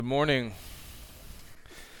Good morning.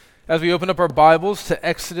 As we open up our Bibles to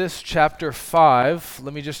Exodus chapter 5,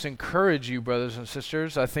 let me just encourage you, brothers and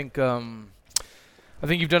sisters. I think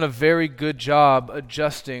you've done a very good job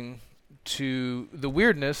adjusting to the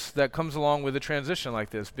weirdness that comes along with a transition like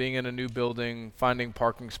this, being in a new building, finding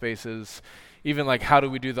parking spaces, even like how do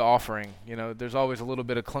we do the offering? You know, there's always a little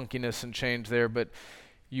bit of clunkiness and change there, but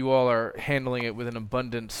you all are handling it with an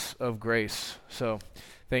abundance of grace. So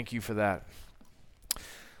thank you for that.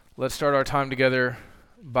 Let's start our time together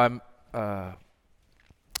by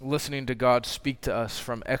listening to God speak to us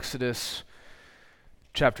from Exodus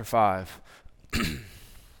chapter 5.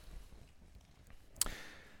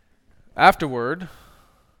 Afterward,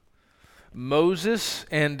 Moses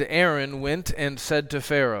and Aaron went and said to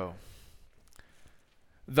Pharaoh,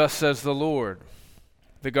 "Thus says the Lord,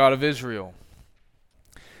 the God of Israel,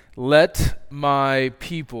 let my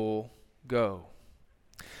people go,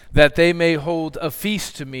 that they may hold a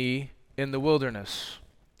feast to me in the wilderness."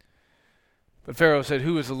 But Pharaoh said,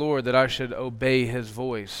 "Who is the Lord that I should obey his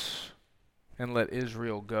voice and let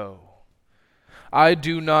Israel go? I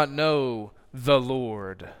do not know the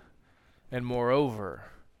Lord, and moreover,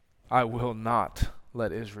 I will not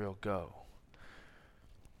let Israel go."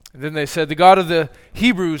 And then they said, "The God of the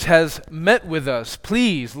Hebrews has met with us.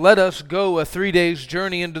 Please let us go a 3 days'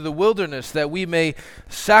 journey into the wilderness, that we may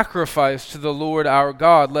sacrifice to the Lord our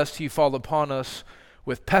God, lest he fall upon us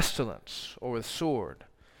with pestilence or with sword."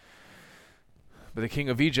 But the king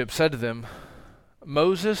of Egypt said to them,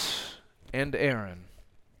 "Moses and Aaron,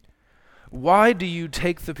 why do you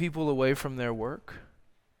take the people away from their work?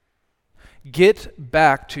 Get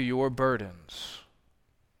back to your burdens."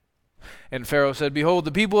 And Pharaoh said, "Behold,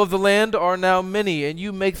 the people of the land are now many, and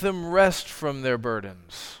you make them rest from their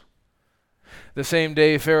burdens." The same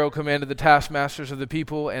day Pharaoh commanded the taskmasters of the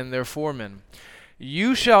people and their foremen,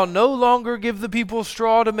 "You shall no longer give the people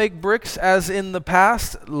straw to make bricks as in the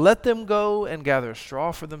past. Let them go and gather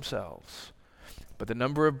straw for themselves. But the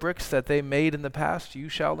number of bricks that they made in the past you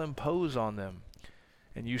shall impose on them,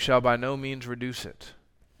 and you shall by no means reduce it,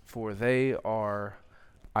 for they are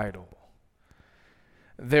idle."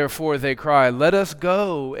 Therefore they cry, "Let us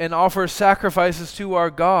go and offer sacrifices to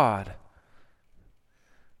our God."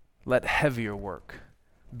 Let heavier work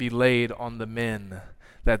be laid on the men,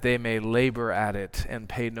 that they may labor at it and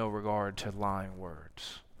pay no regard to lying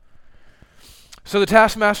words. So the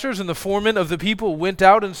taskmasters and the foremen of the people went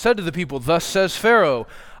out and said to the people, "Thus says Pharaoh,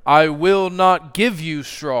 I will not give you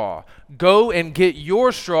straw. Go and get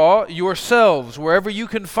your straw yourselves, wherever you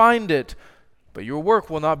can find it, but your work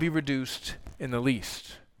will not be reduced in the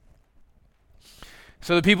least."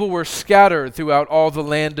 So the people were scattered throughout all the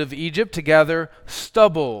land of Egypt to gather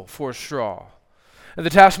stubble for straw. And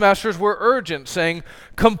the taskmasters were urgent, saying,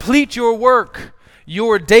 "Complete your work,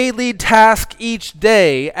 your daily task each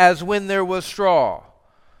day, as when there was straw."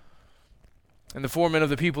 And the foremen of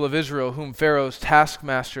the people of Israel, whom Pharaoh's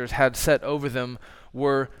taskmasters had set over them,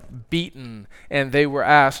 were beaten, and they were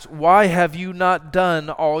asked, "Why have you not done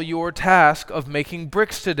all your task of making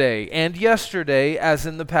bricks today and yesterday as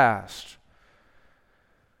in the past?"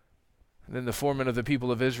 Then the foremen of the people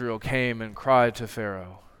of Israel came and cried to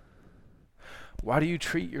Pharaoh, "Why do you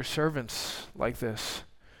treat your servants like this?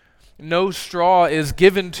 No straw is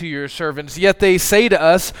given to your servants, yet they say to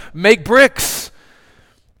us, 'Make bricks.'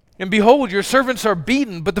 And behold, your servants are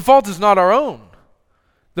beaten, but the fault is not our own.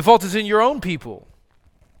 The fault is in your own people."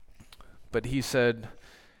 But he said,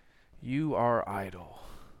 "You are idle.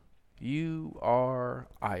 You are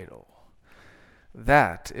idle.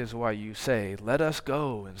 That is why you say, 'Let us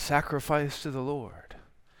go and sacrifice to the Lord.'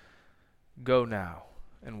 Go now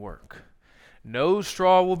and work. No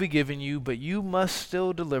straw will be given you, but you must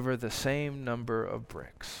still deliver the same number of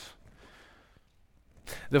bricks."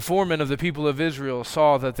 The foremen of the people of Israel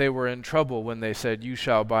saw that they were in trouble when they said, "You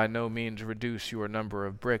shall by no means reduce your number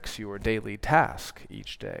of bricks, your daily task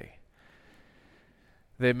each day."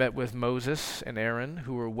 They met with Moses and Aaron,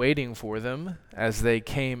 who were waiting for them as they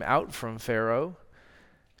came out from Pharaoh,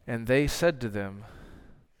 and they said to them,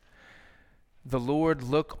 "The Lord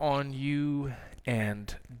look on you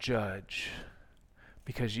and judge,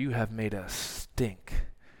 because you have made us stink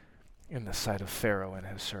in the sight of Pharaoh and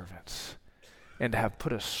his servants, and have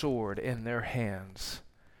put a sword in their hands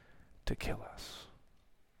to kill us."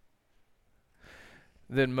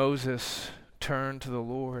 Then Moses turned to the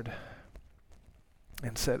Lord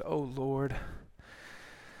and said, "O Lord,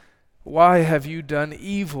 why have you done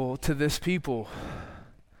evil to this people?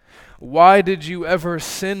 Why did you ever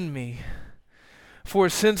send me? For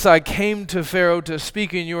since I came to Pharaoh to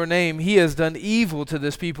speak in your name, he has done evil to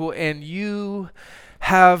this people, and you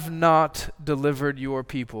have not delivered your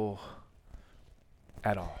people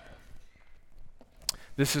at all.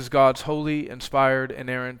 This is God's holy, inspired,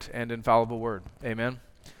 inerrant, and infallible word. Amen.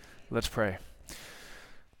 Let's pray.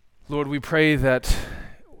 Lord, we pray that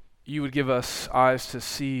you would give us eyes to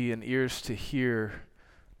see and ears to hear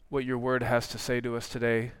what your word has to say to us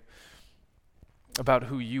today about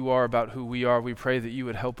who you are, about who we are. We pray that you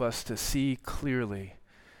would help us to see clearly.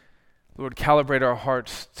 Lord, calibrate our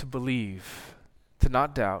hearts to believe, to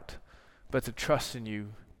not doubt, but to trust in you,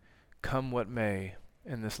 come what may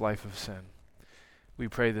in this life of sin. We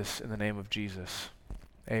pray this in the name of Jesus.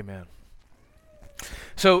 Amen.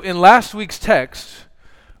 So in last week's text,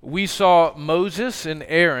 we saw Moses and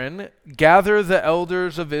Aaron gather the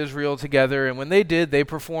elders of Israel together, and when they did, they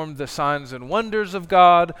performed the signs and wonders of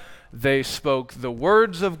God. They spoke the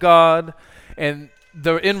words of God, and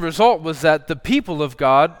the end result was that the people of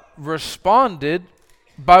God responded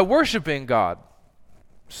by worshiping God.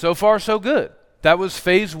 So far, so good. That was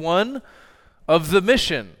phase 1 of the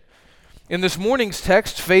mission. In this morning's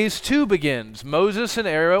text, phase 2 begins. Moses and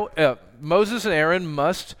Aaron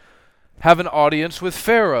must have an audience with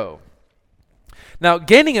Pharaoh. Now,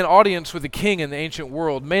 gaining an audience with a king in the ancient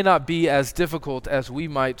world may not be as difficult as we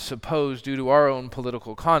might suppose due to our own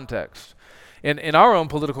political context. In our own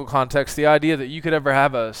political context, the idea that you could ever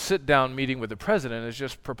have a sit-down meeting with the president is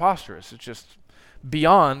just preposterous. It's just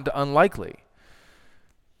beyond unlikely.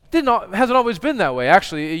 Hasn't always been that way.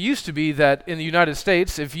 Actually, it used to be that in the United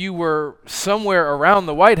States, if you were somewhere around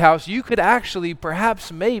the White House, you could actually,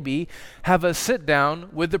 perhaps, maybe, have a sit-down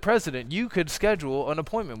with the president. You could schedule an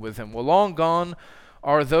appointment with him. Well, long gone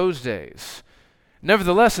are those days.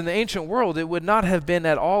 Nevertheless, in the ancient world, it would not have been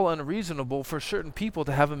at all unreasonable for certain people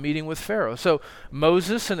to have a meeting with Pharaoh. So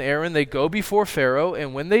Moses and Aaron, they go before Pharaoh,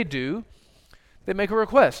 and when they do, they make a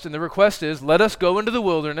request. And the request is, let us go into the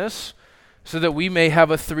wilderness so that we may have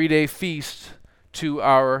a 3-day feast to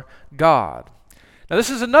our God. Now, this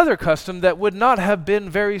is another custom that would not have been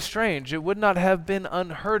very strange. It would not have been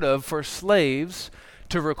unheard of for slaves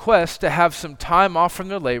to request to have some time off from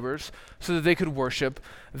their labors so that they could worship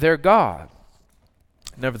their God.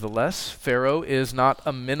 Nevertheless, Pharaoh is not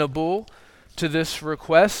amenable to this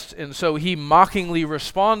request, and so he mockingly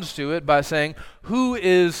responds to it by saying, "Who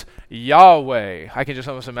is Yahweh?" I can just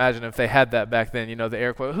almost imagine if they had that back then, the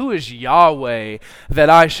air quote. "Who is Yahweh that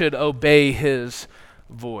I should obey his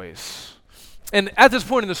voice?" And at this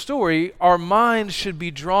point in the story, our minds should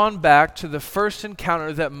be drawn back to the first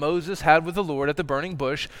encounter that Moses had with the Lord at the burning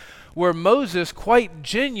bush, where Moses quite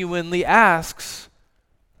genuinely asks,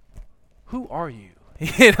 "Who are you?"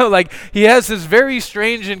 He has this very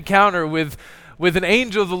strange encounter with an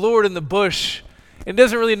angel of the Lord in the bush and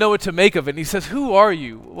doesn't really know what to make of it. And he says, "Who are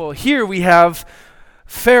you?" Well, here we have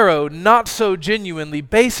Pharaoh not so genuinely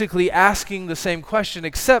basically asking the same question,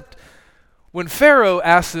 except when Pharaoh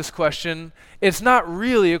asks this question, it's not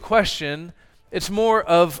really a question, it's more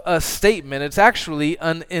of a statement. It's actually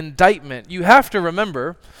an indictment. You have to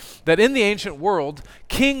remember that in the ancient world,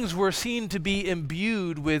 kings were seen to be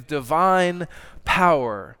imbued with divine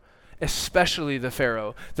power, especially the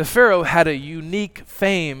Pharaoh. The Pharaoh had a unique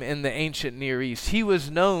fame in the ancient Near East. He was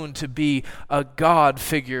known to be a god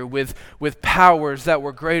figure with powers that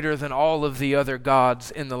were greater than all of the other gods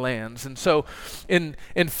in the lands. And so in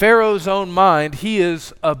Pharaoh's own mind, he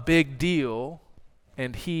is a big deal,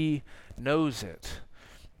 and he knows it.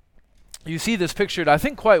 You see this pictured, I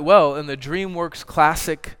think, quite well in the DreamWorks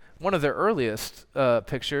classic, one of their earliest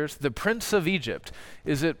pictures, The Prince of Egypt.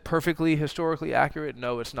 Is it perfectly historically accurate?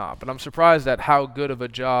 No, it's not. But I'm surprised at how good of a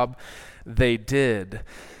job they did.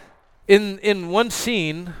 In one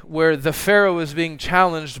scene where the Pharaoh is being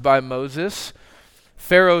challenged by Moses,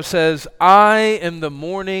 Pharaoh says, "I am the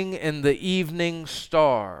morning and the evening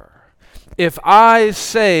star. If I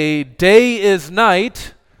say day is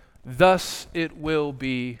night, thus it will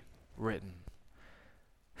be written."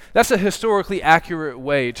 That's a historically accurate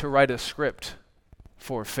way to write a script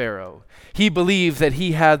for Pharaoh. He believed that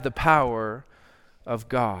he had the power of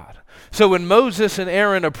God. So when Moses and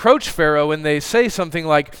Aaron approach Pharaoh and they say something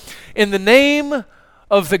like, "In the name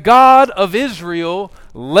of the God of Israel,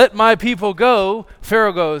 let my people go,"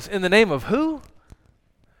 Pharaoh goes, "In the name of who?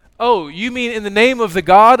 Oh, you mean in the name of the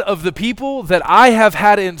God of the people that I have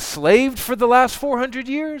had enslaved for the last 400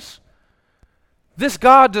 years? This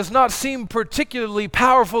God does not seem particularly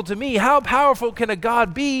powerful to me. How powerful can a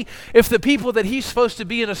God be if the people that he's supposed to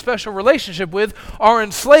be in a special relationship with are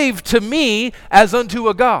enslaved to me as unto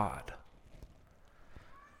a God?"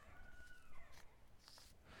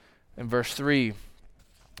 In verse 3,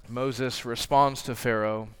 Moses responds to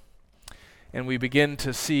Pharaoh, and we begin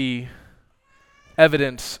to see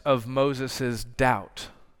evidence of Moses' doubt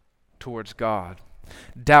towards God.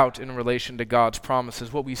 doubt in relation to God's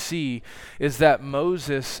promises, what we see is that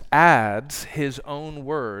Moses adds his own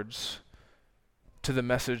words to the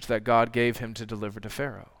message that God gave him to deliver to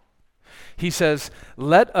Pharaoh. He says,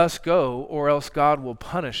 "Let us go, or else God will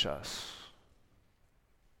punish us."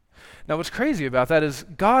 Now, what's crazy about that is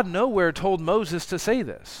God nowhere told Moses to say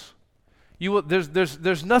this.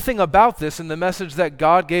 There's nothing about this in the message that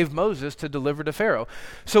God gave Moses to deliver to Pharaoh.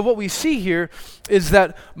 So what we see here is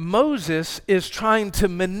that Moses is trying to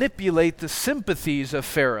manipulate the sympathies of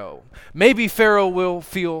Pharaoh. Maybe Pharaoh will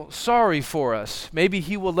feel sorry for us. Maybe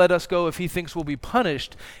he will let us go if he thinks we'll be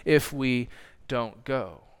punished if we don't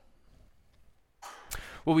go.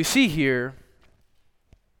 What we see here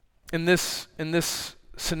in this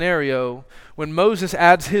scenario, when Moses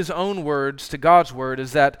adds his own words to God's word,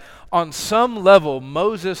 is that on some level,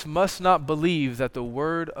 Moses must not believe that the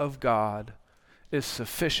word of God is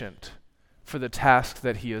sufficient for the task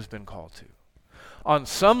that he has been called to. On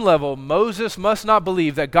some level, Moses must not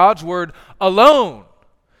believe that God's word alone,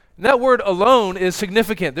 and that word alone is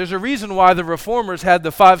significant. There's a reason why the Reformers had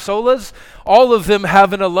the 5 solas. All of them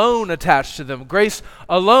have an alone attached to them. Grace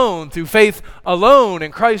alone, through faith alone,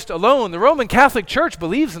 in Christ alone. The Roman Catholic Church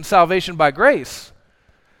believes in salvation by grace.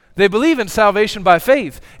 They believe in salvation by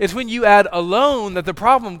faith. It's when you add alone that the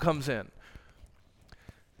problem comes in.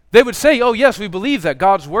 They would say, "Oh yes, we believe that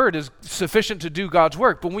God's word is sufficient to do God's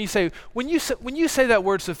work." But when you say that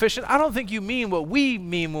word sufficient, I don't think you mean what we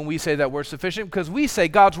mean when we say that word sufficient, because we say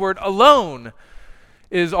God's word alone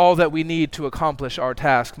is all that we need to accomplish our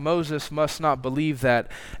task. Moses must not believe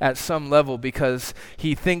that at some level, because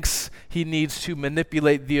he thinks he needs to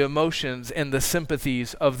manipulate the emotions and the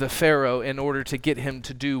sympathies of the Pharaoh in order to get him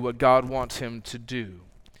to do what God wants him to do.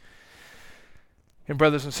 And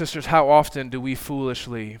brothers and sisters, how often do we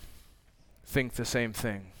foolishly think the same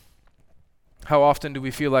thing? How often do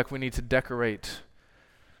we feel like we need to decorate,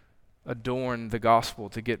 adorn the gospel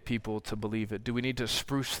to get people to believe it? Do we need to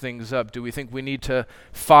spruce things up? Do we think we need to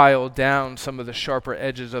file down some of the sharper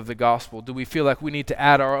edges of the gospel? Do we feel like we need to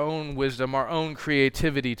add our own wisdom, our own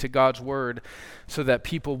creativity to God's word so that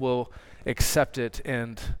people will accept it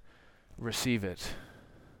and receive it?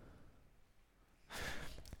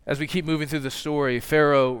 As we keep moving through the story,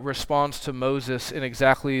 Pharaoh responds to Moses in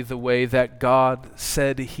exactly the way that God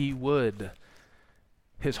said he would.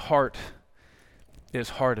 His heart is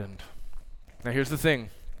hardened. Now here's the thing.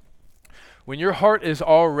 When your heart is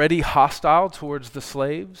already hostile towards the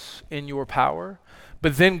slaves in your power,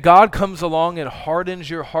 but then God comes along and hardens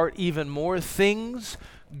your heart even more, things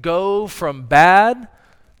go from bad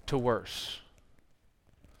to worse.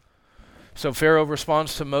 So Pharaoh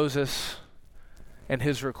responds to Moses and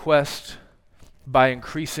his request by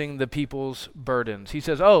increasing the people's burdens. He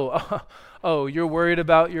says, oh, you're worried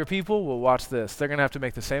about your people? Well, watch this. They're going to have to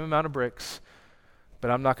make the same amount of bricks, but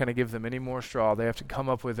I'm not going to give them any more straw. They have to come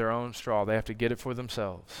up with their own straw. They have to get it for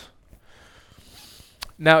themselves.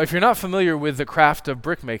 Now, if you're not familiar with the craft of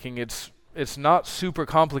brick making, it's not super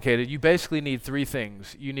complicated. You basically need 3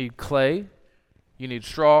 things. You need clay, you need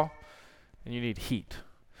straw, and you need heat.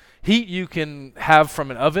 Heat you can have from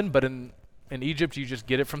an oven, but in Egypt, you just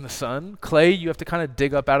get it from the sun. Clay, you have to kind of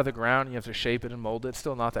dig up out of the ground. You have to shape it and mold it. It's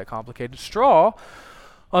still not that complicated. Straw,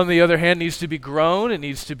 on the other hand, needs to be grown. It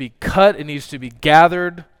needs to be cut. It needs to be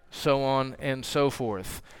gathered, so on and so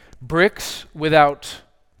forth. Bricks without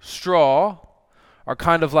straw are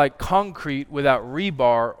kind of like concrete without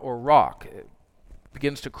rebar or rock. It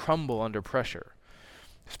begins to crumble under pressure.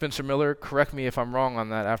 Spencer Miller, correct me if I'm wrong on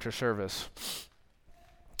that after service.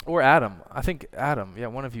 Or Adam. I think Adam. Yeah,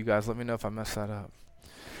 one of you guys, let me know if I messed that up.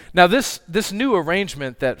 Now this new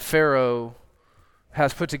arrangement that Pharaoh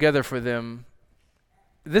has put together for them,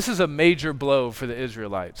 this is a major blow for the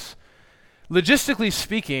Israelites. Logistically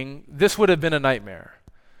speaking, this would have been a nightmare.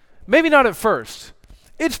 Maybe not at first.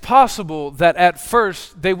 It's possible that at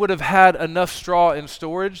first they would have had enough straw in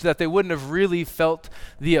storage that they wouldn't have really felt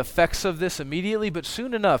the effects of this immediately, but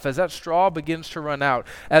soon enough, as that straw begins to run out,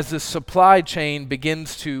 as the supply chain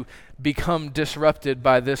begins to become disrupted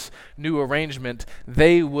by this new arrangement,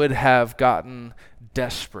 they would have gotten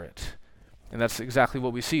desperate. And that's exactly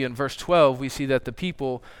what we see. In verse 12, we see that the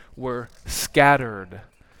people were scattered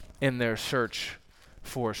in their search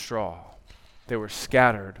for straw. They were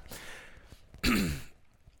scattered.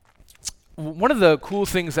 One of the cool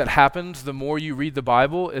things that happens the more you read the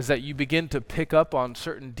Bible is that you begin to pick up on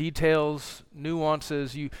certain details,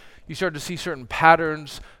 nuances. You start to see certain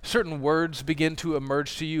patterns. Certain words begin to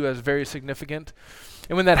emerge to you as very significant.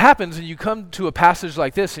 And when that happens and you come to a passage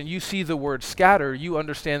like this and you see the word scatter, you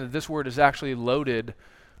understand that this word is actually loaded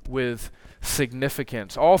with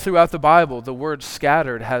significance. All throughout the Bible, the word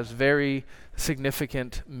scattered has very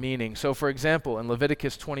significant meaning. So for example, in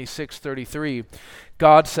Leviticus 26:33,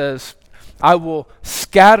 God says, I will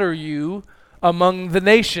scatter you among the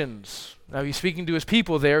nations. Now he's speaking to his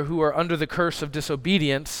people there who are under the curse of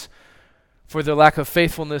disobedience for their lack of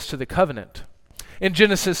faithfulness to the covenant. In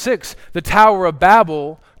Genesis 6, the Tower of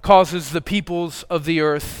Babel causes the peoples of the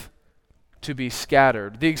earth to be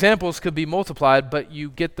scattered. The examples could be multiplied, but you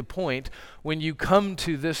get the point. When you come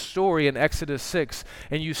to this story in Exodus 6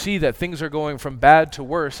 and you see that things are going from bad to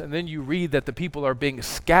worse, and then you read that the people are being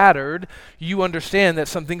scattered, you understand that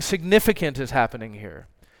something significant is happening here.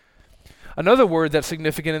 Another word that's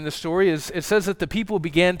significant in this story is it says that the people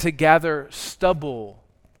began to gather stubble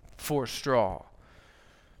for straw.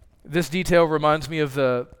 This detail reminds me of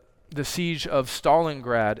the siege of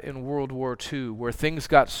Stalingrad in World War II, where things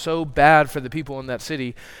got so bad for the people in that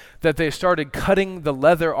city that they started cutting the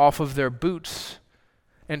leather off of their boots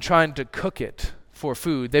and trying to cook it for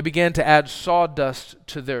food. They began to add sawdust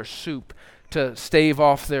to their soup to stave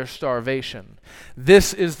off their starvation.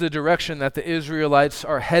 This is the direction that the Israelites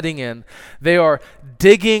are heading in. They are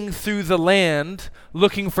digging through the land,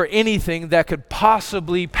 looking for anything that could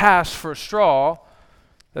possibly pass for straw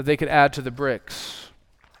that they could add to the bricks.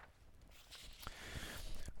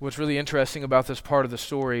 What's really interesting about this part of the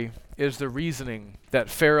story is the reasoning that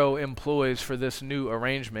Pharaoh employs for this new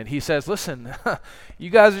arrangement. He says, listen, you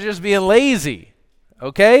guys are just being lazy,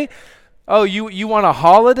 okay? Oh, you want a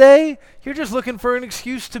holiday? You're just looking for an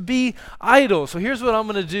excuse to be idle. So here's what I'm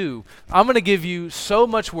going to do. I'm going to give you so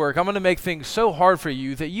much work. I'm going to make things so hard for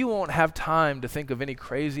you that you won't have time to think of any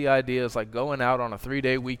crazy ideas like going out on a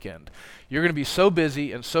 3-day weekend. You're going to be so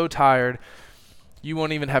busy and so tired, you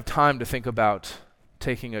won't even have time to think about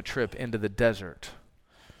taking a trip into the desert.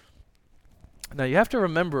 Now you have to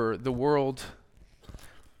remember the world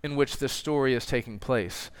in which this story is taking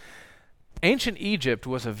place. Ancient Egypt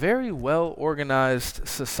was a very well-organized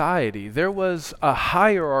society. There was a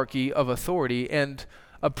hierarchy of authority, and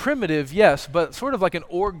a primitive, yes, but sort of like an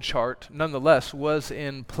org chart nonetheless was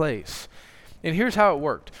in place. And here's how it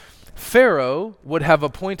worked. Pharaoh would have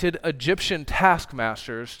appointed Egyptian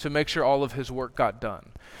taskmasters to make sure all of his work got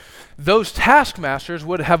done. Those taskmasters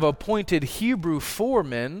would have appointed Hebrew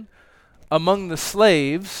foremen among the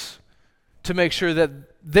slaves to make sure that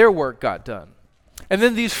their work got done. And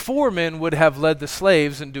then these foremen would have led the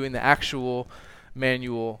slaves in doing the actual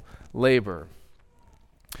manual labor.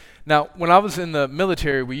 Now, when I was in the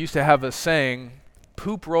military, we used to have a saying,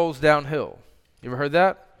 poop rolls downhill. You ever heard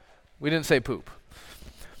that? We didn't say poop.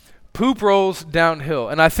 Poop rolls downhill.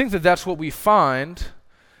 And I think that that's what we find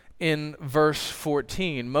in verse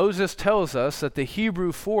 14. Moses tells us that the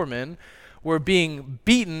Hebrew foremen were being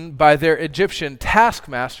beaten by their Egyptian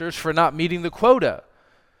taskmasters for not meeting the quota.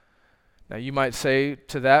 Now you might say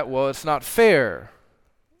to that, well, it's not fair.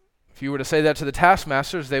 If you were to say that to the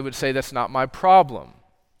taskmasters, they would say, that's not my problem.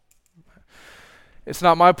 It's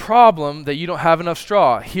not my problem that you don't have enough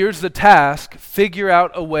straw. Here's the task. Figure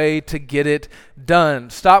out a way to get it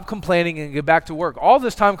done. Stop complaining and get back to work. All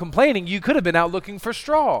this time complaining, you could have been out looking for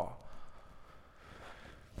straw.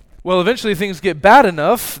 Well, eventually things get bad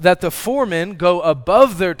enough that the foremen go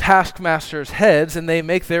above their taskmasters' heads and they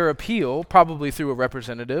make their appeal, probably through a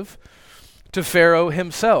representative, to Pharaoh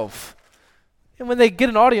himself. And when they get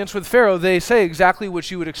an audience with Pharaoh, they say exactly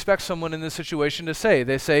what you would expect someone in this situation to say.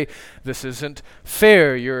 They say, this isn't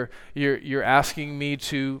fair. You're asking me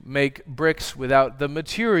to make bricks without the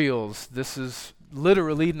materials. This is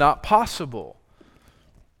literally not possible.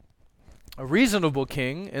 A reasonable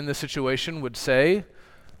king in this situation would say,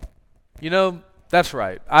 you know, that's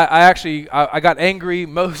right. I got angry.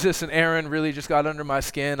 Moses and Aaron really just got under my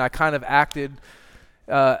skin. I kind of acted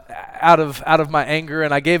out of my anger,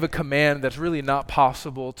 and I gave a command that's really not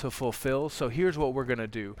possible to fulfill. So here's what we're gonna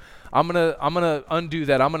do. I'm gonna undo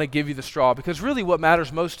that. I'm gonna give you the straw, because really what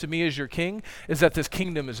matters most to me as your king is that this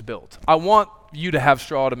kingdom is built. I want you to have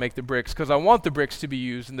straw to make the bricks, because I want the bricks to be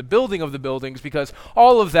used in the building of the buildings, because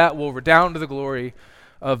all of that will redound to the glory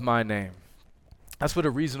of my name. That's what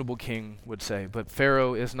a reasonable king would say. But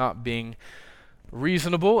Pharaoh is not being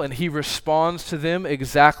reasonable, and he responds to them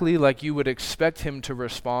exactly like you would expect him to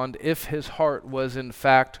respond if his heart was in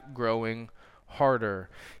fact growing harder.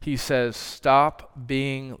 He says, stop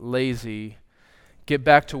being lazy, get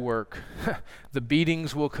back to work. The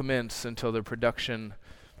beatings will commence until the production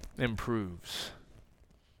improves.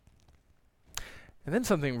 And then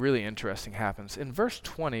something really interesting happens. In verse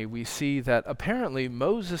 20, we see that apparently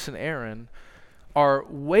Moses and Aaron are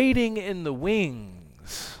waiting in the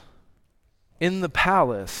wings in the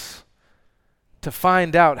palace to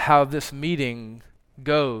find out how this meeting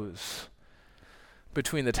goes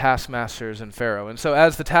between the taskmasters and Pharaoh. And so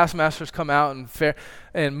as the taskmasters come out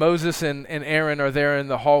and Moses and Aaron are there in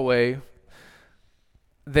the hallway,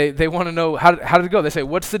 they want to know, how did it go? They say,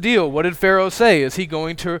 what's the deal? What did Pharaoh say? Is he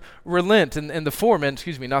going to relent? And the foreman,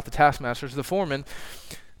 not the taskmasters, the foreman,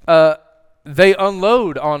 they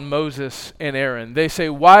unload on Moses and Aaron. They say,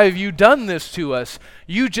 why have you done this to us?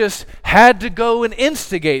 You just had to go and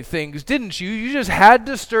instigate things, didn't you? You just had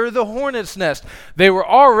to stir the hornet's nest. They were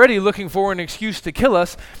already looking for an excuse to kill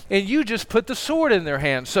us, and you just put the sword in their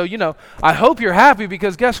hands. So, I hope you're happy,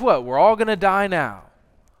 because guess what? We're all going to die now.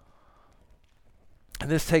 And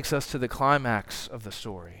this takes us to the climax of the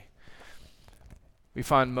story. We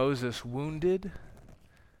find Moses wounded,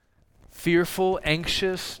 fearful,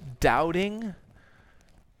 anxious, doubting.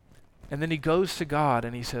 And then he goes to God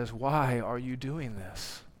and he says, why are you doing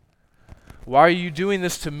this? Why are you doing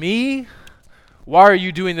this to me? Why are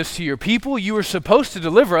you doing this to your people? You were supposed to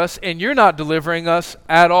deliver us, and you're not delivering us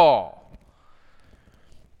at all.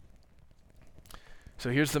 So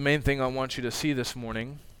here's the main thing I want you to see this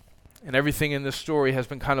morning, and everything in this story has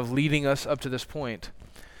been kind of leading us up to this point.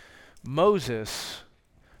 Moses,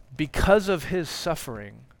 because of his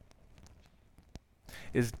suffering,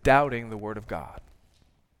 is doubting the word of God.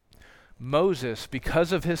 Moses,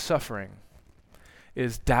 because of his suffering,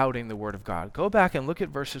 is doubting the word of God. Go back and look at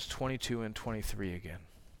verses 22 and 23 again.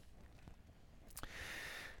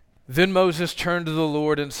 Then Moses turned to the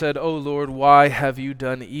Lord and said, O Lord, why have you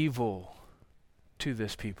done evil to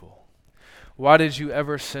this people? Why did you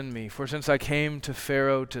ever send me? For since I came to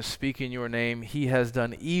Pharaoh to speak in your name, he has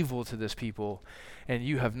done evil to this people, and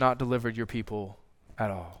you have not delivered your people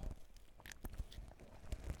at all.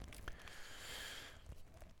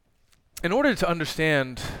 In order to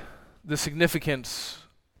understand the significance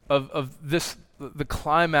of this, the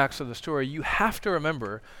climax of the story, you have to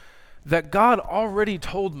remember that God already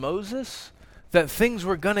told Moses that things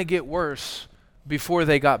were going to get worse before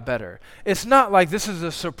they got better. It's not like this is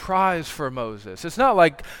a surprise for Moses. It's not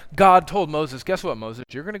like God told Moses, guess what, Moses?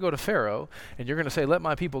 You're going to go to Pharaoh, and you're going to say, let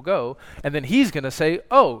my people go. And then he's going to say,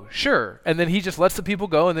 oh, sure. And then he just lets the people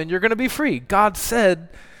go, and then you're going to be free. God said,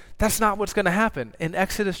 that's not what's going to happen. In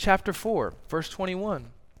Exodus chapter 4, verse 21,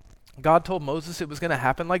 God told Moses it was going to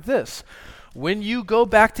happen like this. When you go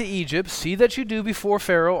back to Egypt, see that you do before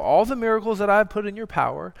Pharaoh all the miracles that I have put in your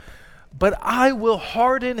power, but I will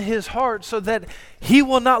harden his heart so that he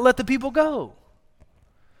will not let the people go.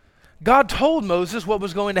 God told Moses what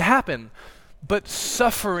was going to happen, but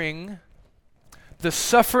the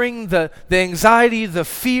anxiety, the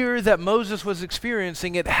fear that Moses was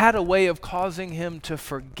experiencing, it had a way of causing him to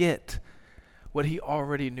forget what he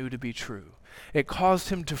already knew to be true. It caused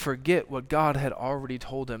him to forget what God had already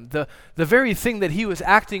told him. The very thing that he was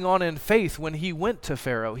acting on in faith when he went to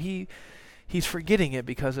Pharaoh, he's forgetting it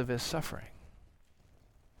because of his suffering.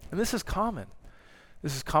 And this is common.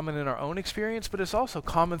 This is common in our own experience, but it's also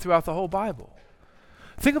common throughout the whole Bible.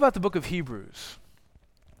 Think about the book of Hebrews.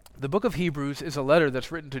 The book of Hebrews is a letter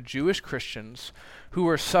that's written to Jewish Christians who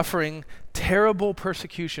are suffering terrible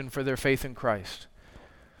persecution for their faith in Christ.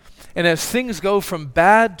 And as things go from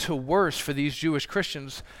bad to worse for these Jewish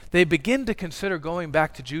Christians, they begin to consider going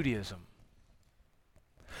back to Judaism.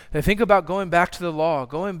 They think about going back to the law,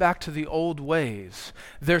 going back to the old ways.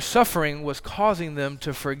 Their suffering was causing them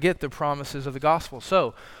to forget the promises of the gospel.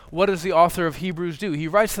 So, what does the author of Hebrews do? He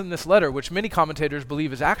writes them this letter, which many commentators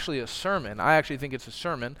believe is actually a sermon. I actually think it's a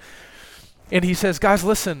sermon. And he says, guys,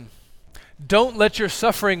 listen. Don't let your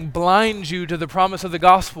suffering blind you to the promise of the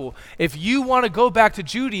gospel. If you want to go back to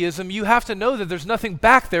Judaism, you have to know that there's nothing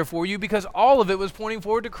back there for you because all of it was pointing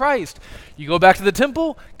forward to Christ. You go back to the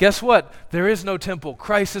temple, guess what? There is no temple.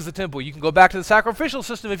 Christ is the temple. You can go back to the sacrificial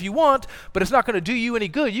system if you want, but it's not going to do you any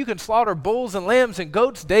good. You can slaughter bulls and lambs and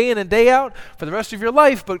goats day in and day out for the rest of your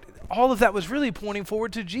life, but all of that was really pointing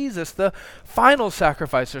forward to Jesus, the final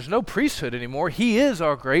sacrifice. There's no priesthood anymore. He is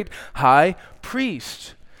our great high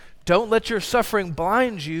priest. Don't let your suffering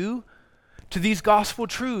blind you to these gospel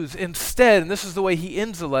truths. Instead, and this is the way he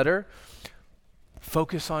ends the letter,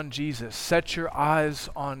 focus on Jesus. Set your eyes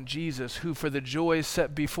on Jesus, who for the joy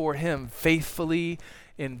set before him faithfully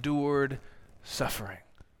endured suffering.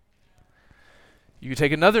 You can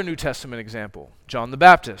take another New Testament example, John the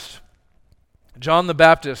Baptist. John the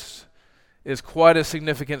Baptist is quite a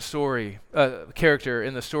significant character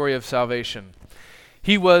in the story of salvation.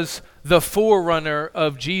 He was the forerunner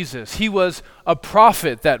of Jesus. He was a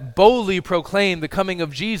prophet that boldly proclaimed the coming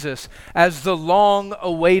of Jesus as the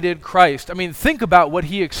long-awaited Christ. I mean, think about what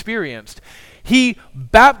he experienced. He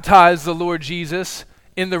baptized the Lord Jesus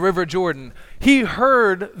in the River Jordan. He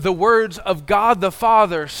heard the words of God the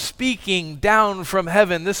Father speaking down from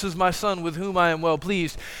heaven. This is my Son with whom I am well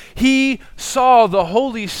pleased. He saw the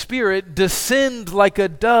Holy Spirit descend like a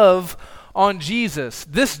dove on Jesus.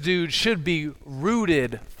 This dude should be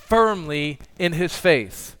rooted firmly in his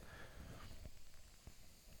faith.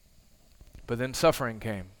 But then suffering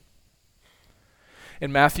came.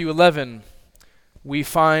 In Matthew 11, we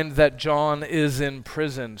find that John is in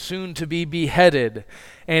prison, soon to be beheaded.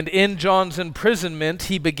 And in John's imprisonment,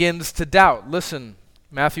 he begins to doubt. Listen,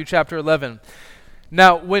 Matthew chapter 11.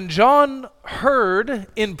 Now, when John heard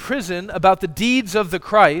in prison about the deeds of the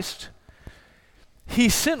Christ, he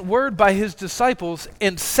sent word by his disciples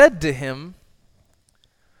and said to him,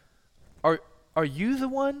 Are you the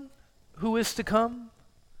one who is to come?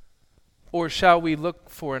 Or shall we look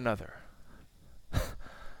for another?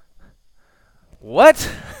 What?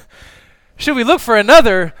 Should we look for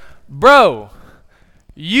another? Bro,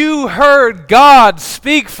 you heard God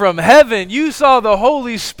speak from heaven. You saw the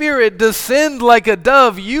Holy Spirit descend like a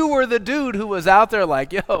dove. You were the dude who was out there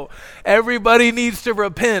like, yo, everybody needs to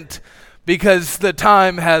repent because the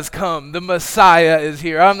time has come. The Messiah is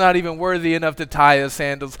here. I'm not even worthy enough to tie his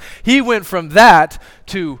sandals. He went from that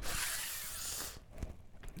to,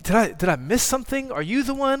 did I miss something? Are you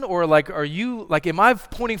the one? Or am I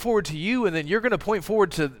pointing forward to you and then you're going to point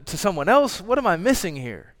forward to someone else? What am I missing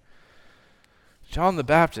here? John the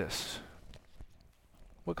Baptist.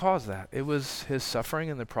 What caused that? It was his suffering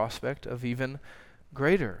and the prospect of even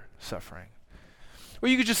greater suffering. Or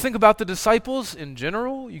you could just think about the disciples in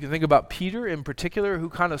general. You can think about Peter in particular, who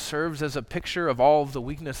kind of serves as a picture of all of the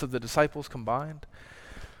weakness of the disciples combined.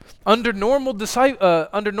 Under normal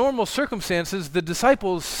circumstances, the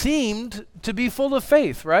disciples seemed to be full of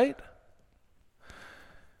faith, right?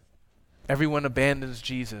 Everyone abandons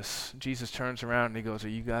Jesus. Jesus turns around and he goes, "Are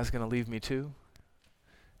you guys going to leave me too?"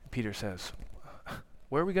 Peter says,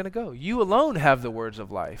 "Where are we going to go? You alone have the words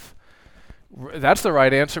of life." That's the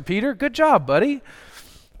right answer, Peter. Good job, buddy.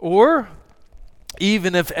 Or,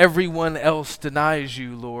 even if everyone else denies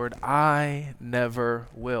you, Lord, I never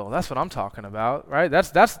will. That's what I'm talking about, right?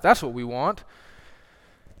 That's what we want.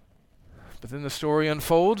 But then the story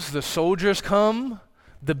unfolds. The soldiers come.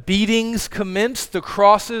 The beatings commence. The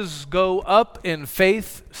crosses go up, and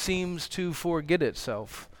faith seems to forget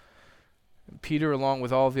itself. And Peter, along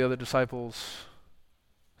with all the other disciples,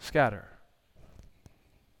 scatter.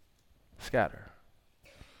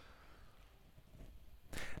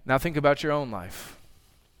 Now think about your own life.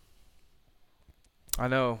 I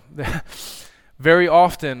know that very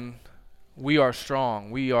often we are strong,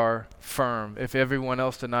 we are firm. If everyone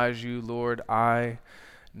else denies you, Lord, I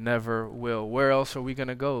never will. Where else are we going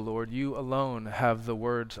to go, Lord? You alone have the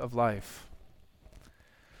words of life.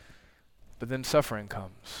 But then suffering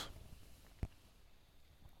comes.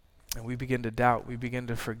 And we begin to doubt, we begin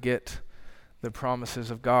to forget the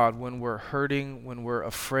promises of God. When we're hurting, when we're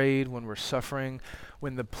afraid, when we're suffering,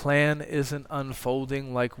 when the plan isn't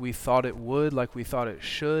unfolding like we thought it would, like we thought it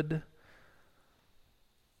should,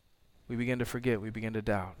 we begin to forget, we begin to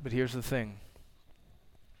doubt. But here's the thing.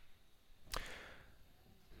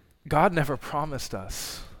 God never promised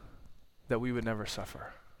us that we would never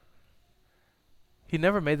suffer. He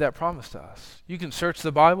never made that promise to us. You can search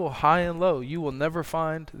the Bible high and low. You will never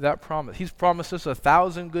find that promise. He's promised us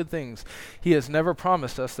 1,000 good things. He has never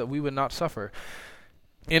promised us that we would not suffer.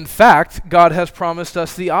 In fact, God has promised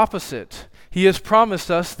us the opposite. He has promised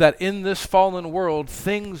us that in this fallen world,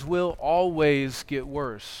 things will always get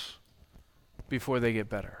worse before they get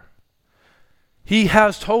better. He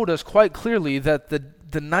has told us quite clearly that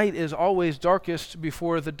the night is always darkest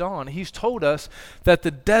before the dawn. He's told us that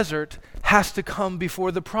the desert has to come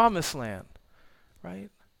before the promised land, right?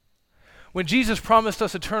 When Jesus promised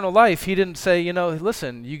us eternal life, he didn't say,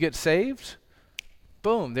 listen, you get saved,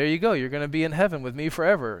 boom, there you go. You're going to be in heaven with me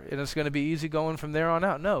forever, and it's going to be easy going from there on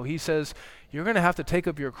out. No, he says, you're going to have to take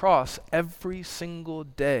up your cross every single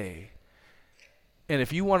day. And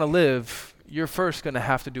if you want to live, you're first going to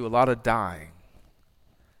have to do a lot of dying.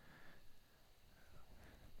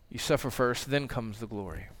 You suffer first, then comes the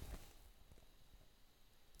glory.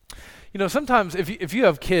 Sometimes if you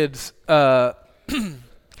have kids,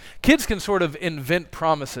 kids can sort of invent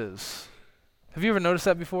promises. Have you ever noticed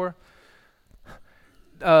that before?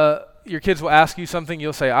 Your kids will ask you something,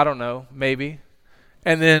 you'll say, I don't know, maybe.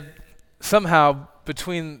 And then somehow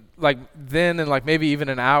between then and maybe even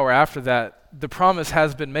an hour after that, the promise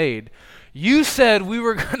has been made. You said we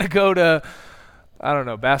were going to go to,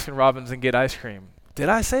 Baskin Robbins and get ice cream. Did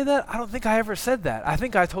I say that? I don't think I ever said that. I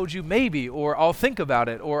think I told you maybe, or I'll think about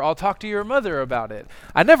it, or I'll talk to your mother about it.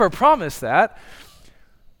 I never promised that.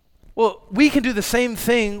 Well, we can do the same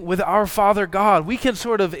thing with our Father God. We can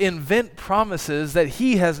sort of invent promises that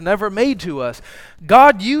He has never made to us.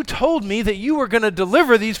 God, you told me that you were going to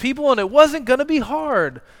deliver these people and it wasn't going to be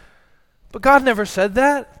hard. But God never said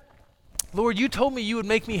that. Lord, you told me you would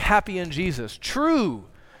make me happy in Jesus. True,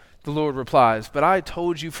 the Lord replies, but I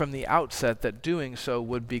told you from the outset that doing so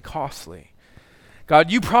would be costly. God,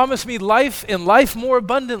 you promised me life and life more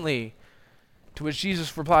abundantly. To which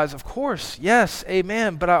Jesus replies, of course, yes,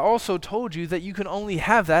 amen, but I also told you that you can only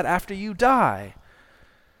have that after you die.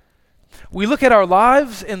 We look at our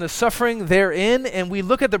lives and the suffering therein, and we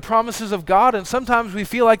look at the promises of God, and sometimes we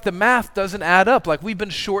feel like the math doesn't add up, like we've been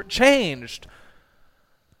shortchanged.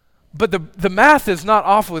 But the math is not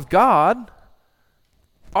off with God.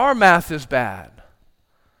 Our math is bad.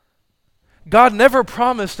 God never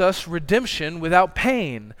promised us redemption without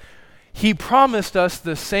pain. He promised us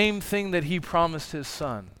the same thing that He promised His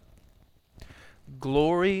Son.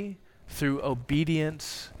 Glory through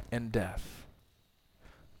obedience and death.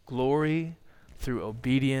 Glory through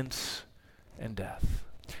obedience and death.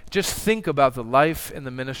 Just think about the life and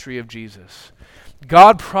the ministry of Jesus.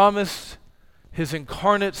 God promised His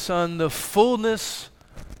incarnate Son the fullness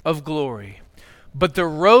of glory. But the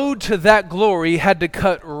road to that glory had to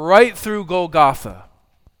cut right through Golgotha.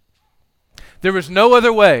 There was no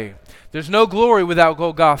other way. There's no glory without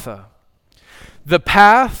Golgotha. The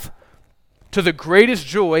path to the greatest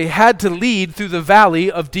joy had to lead through the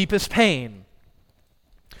valley of deepest pain.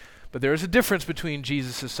 But there is a difference between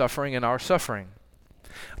Jesus' suffering and our suffering.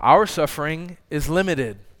 Our suffering is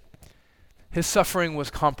limited. His suffering was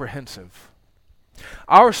comprehensive.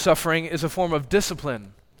 Our suffering is a form of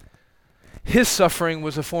discipline. His suffering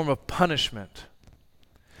was a form of punishment.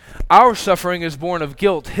 Our suffering is born of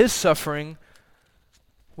guilt. His suffering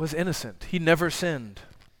was innocent. He never sinned.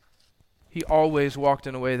 He always walked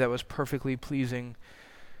in a way that was perfectly pleasing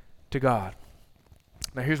to God.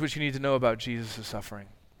 Now here's what you need to know about Jesus' suffering.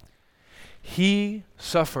 He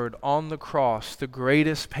suffered on the cross the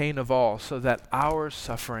greatest pain of all so that our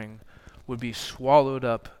suffering would be swallowed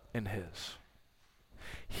up in His.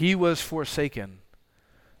 He was forsaken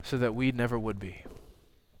so that we never would be.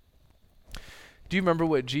 Do you remember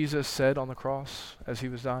what Jesus said on the cross as He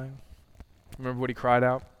was dying? Remember what He cried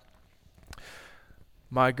out?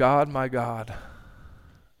 My God,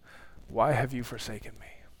 why have you forsaken me?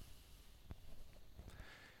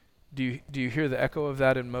 Do you hear the echo of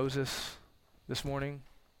that in Moses this morning?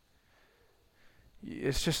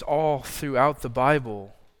 It's just all throughout the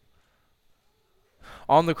Bible.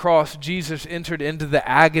 On the cross, Jesus entered into the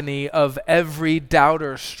agony of every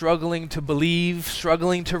doubter struggling to believe,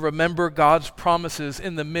 struggling to remember God's promises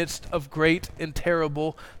in the midst of great and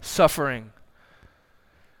terrible suffering.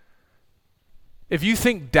 If you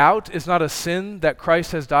think doubt is not a sin that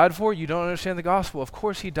Christ has died for, you don't understand the gospel. Of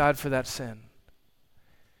course He died for that sin.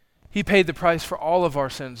 He paid the price for all of our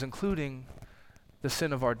sins, including the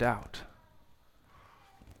sin of our doubt.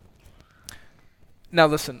 Now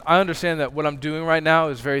listen, I understand that what I'm doing right now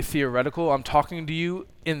is very theoretical. I'm talking to you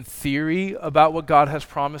in theory about what God has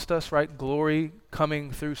promised us, right? Glory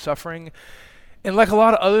coming through suffering. And like a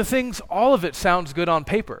lot of other things, all of it sounds good on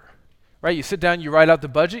paper, right? You sit down, you write out the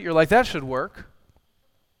budget, you're like, that should work.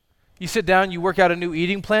 You sit down, you work out a new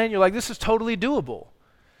eating plan, you're like, this is totally doable.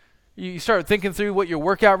 You start thinking through what your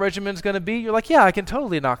workout regimen is going to be, you're like, yeah, I can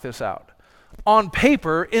totally knock this out. On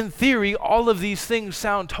paper, in theory, all of these things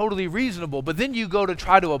sound totally reasonable, but then you go to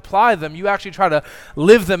try to apply them, you actually try to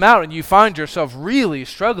live them out, and you find yourself really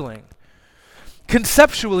struggling.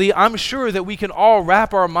 Conceptually, I'm sure that we can all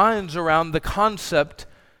wrap our minds around the concept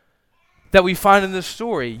that we find in this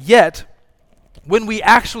story. Yet, when we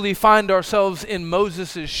actually find ourselves in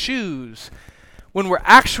Moses' shoes, when we're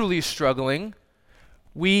actually struggling,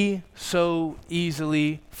 we so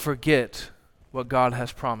easily forget what God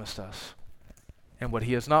has promised us and what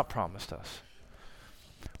He has not promised us.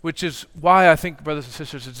 Which is why I think, brothers and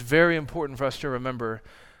sisters, it's very important for us to remember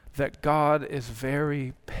that God is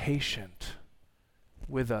very patient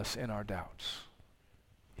with us in our doubts.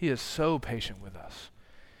 He is so patient with us.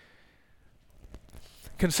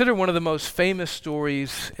 Consider one of the most famous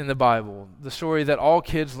stories in the Bible, the story that all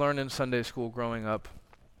kids learn in Sunday school growing up.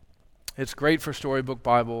 It's great for storybook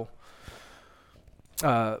Bible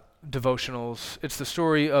devotionals. It's the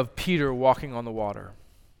story of Peter walking on the water.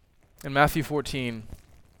 In Matthew 14,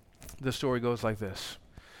 the story goes like this.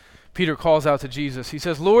 Peter calls out to Jesus. He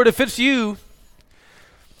says, Lord, if it's you,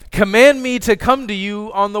 command me to come to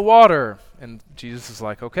you on the water. And Jesus is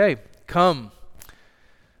like, okay, come.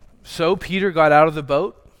 So Peter got out of the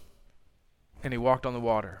boat and he walked on the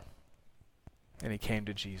water and he came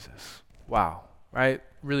to Jesus. Wow, right?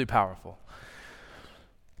 Really powerful.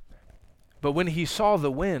 But when he saw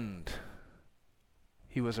the wind,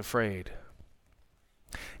 he was afraid.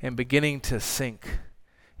 And beginning to sink,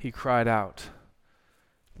 he cried out,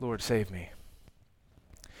 "Lord, save me."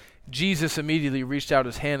 Jesus immediately reached out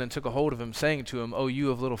his hand and took a hold of him, saying to him, "O you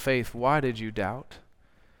of little faith, why did you doubt?"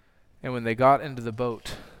 And when they got into the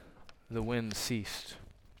boat, the wind ceased.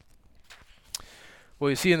 What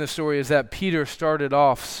you see in the story is that Peter started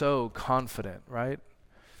off so confident, right?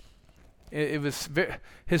 It was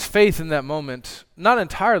his faith in that moment, not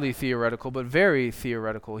entirely theoretical, but very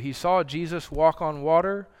theoretical. He saw Jesus walk on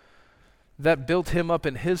water. That built him up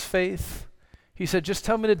in his faith. He said, "Just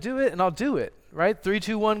tell me to do it and I'll do it," right? 3,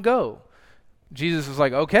 2, 1, go. Jesus was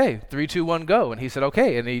like, "Okay, 3, 2, 1, go." And he said,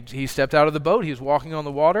 "Okay." And he stepped out of the boat. He was walking on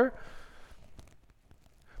the water.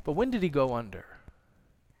 But when did he go under?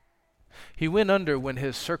 He went under when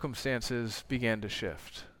his circumstances began to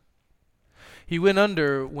shift. He went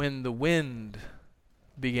under when the wind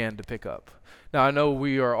began to pick up. Now, I know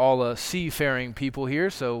we are all seafaring people here,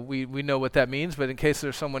 so we know what that means, but in case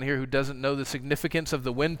there's someone here who doesn't know the significance of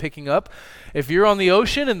the wind picking up, if you're on the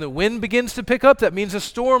ocean and the wind begins to pick up, that means a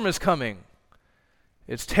storm is coming.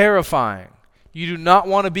 It's terrifying. You do not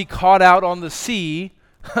want to be caught out on the sea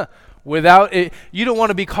without it. You don't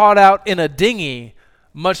want to be caught out in a dinghy,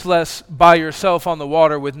 much less by yourself on the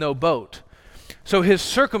water with no boat. So his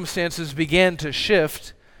circumstances began to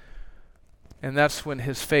shift, and that's when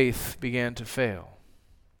his faith began to fail.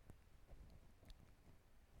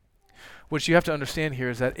 What you have to understand here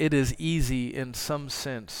is that it is easy in some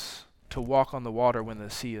sense to walk on the water when the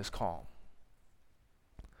sea is calm.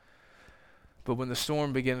 But when the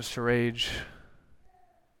storm begins to rage,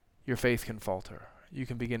 your faith can falter. You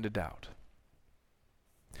can begin to doubt.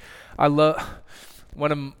 I've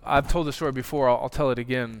told the story before, I'll tell it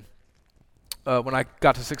again. When I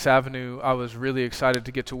got to 6th Avenue, I was really excited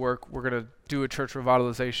to get to work. We're going to do a church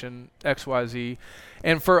revitalization, XYZ.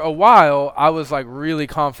 And for a while, I was like really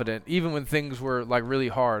confident, even when things were like really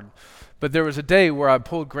hard. But there was a day where I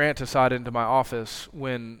pulled Grant aside into my office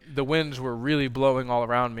when the winds were really blowing all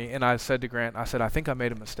around me. And I said to Grant, I said, "I think I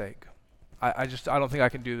made a mistake. I don't think I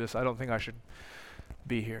can do this. I don't think I should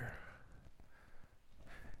be here."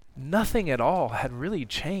 Nothing at all had really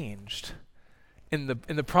changed in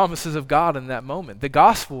the promises of God in that moment. The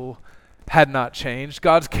gospel had not changed.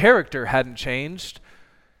 God's character hadn't changed.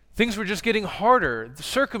 Things were just getting harder. The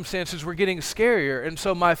circumstances were getting scarier. And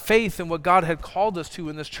so my faith in what God had called us to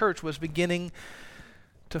in this church was beginning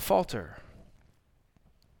to falter.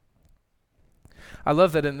 I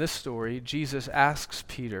love that in this story, Jesus asks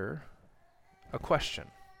Peter a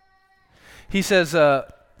question. He says,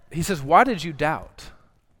 "Why did you doubt?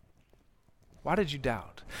 Why did you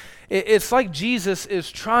doubt?" It's like Jesus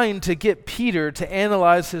is trying to get Peter to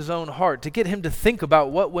analyze his own heart, to get him to think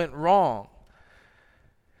about what went wrong.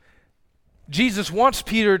 Jesus wants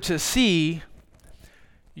Peter to see,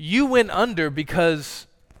 you went under because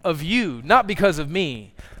of you, not because of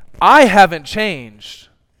me. I haven't changed,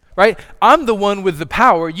 right? I'm the one with the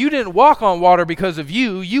power. You didn't walk on water because of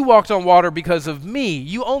you. You walked on water because of me.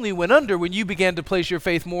 You only went under when you began to place your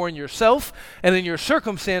faith more in yourself and in your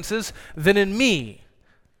circumstances than in me.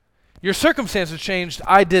 Your circumstances changed,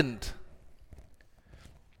 I didn't.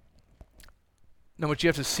 Now, what you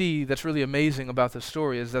have to see that's really amazing about this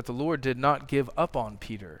story is that the Lord did not give up on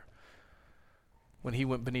Peter when he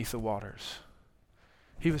went beneath the waters.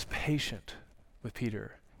 He was patient with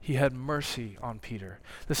Peter. He had mercy on Peter.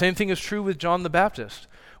 The same thing is true with John the Baptist.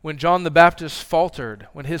 When John the Baptist faltered,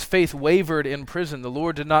 when his faith wavered in prison, the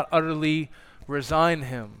Lord did not utterly resign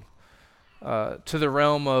him to the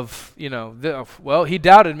realm of, well, he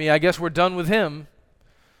doubted me, I guess we're done with him.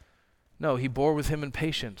 No, he bore with him in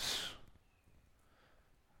patience.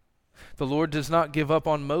 The Lord does not give up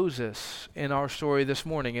on Moses in our story this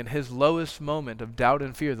morning. In his lowest moment of doubt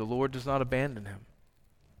and fear, the Lord does not abandon him.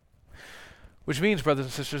 Which means, brothers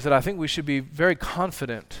and sisters, that I think we should be very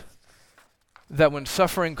confident that when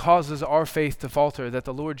suffering causes our faith to falter, that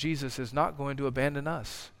the Lord Jesus is not going to abandon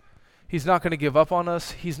us. He's not going to give up on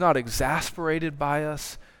us. He's not exasperated by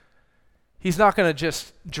us. He's not going to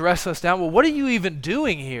just dress us down. Well, what are you even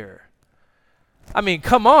doing here? I mean,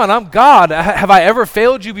 come on, I'm God. Have I ever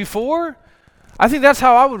failed you before? I think that's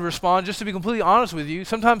how I would respond, just to be completely honest with you.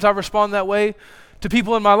 Sometimes I respond that way to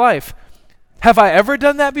people in my life. Have I ever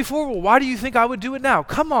done that before? Well, why do you think I would do it now?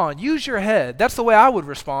 Come on, use your head. That's the way I would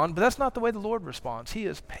respond, but that's not the way the Lord responds. He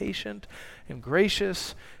is patient and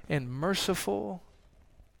gracious and merciful.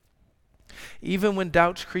 Even when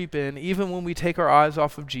doubts creep in, even when we take our eyes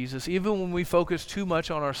off of Jesus, even when we focus too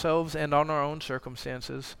much on ourselves and on our own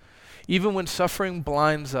circumstances, even when suffering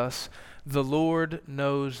blinds us, the Lord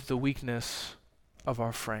knows the weakness of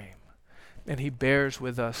our frame. and he bears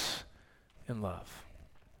with us in love.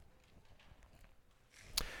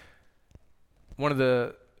 One of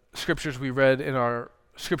the scriptures we read in our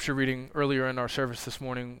scripture reading earlier in our service this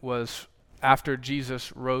morning was after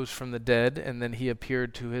Jesus rose from the dead and then he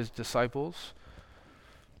appeared to his disciples.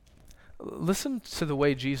 Listen to the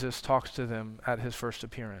way Jesus talks to them at his first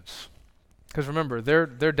appearance. Because remember, they're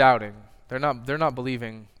doubting. They're not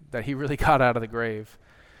believing that he really got out of the grave.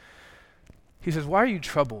 He says, "Why are you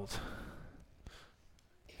troubled?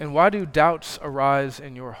 And why do doubts arise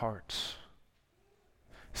in your hearts?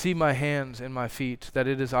 See my hands and my feet, that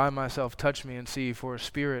it is I myself. Touch me and see, for a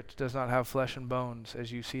spirit does not have flesh and bones,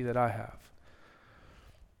 as you see that I have."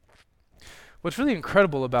 What's really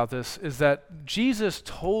incredible about this is that Jesus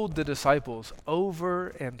told the disciples over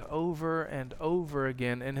and over and over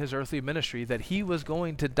again in his earthly ministry that he was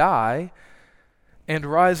going to die and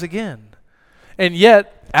rise again. And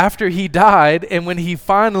yet, after he died and when he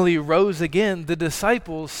finally rose again, the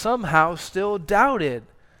disciples somehow still doubted.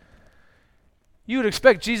 You would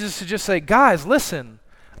expect Jesus to just say, "Guys, listen,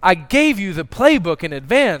 I gave you the playbook in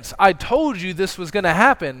advance. I told you this was going to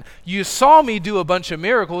happen. You saw me do a bunch of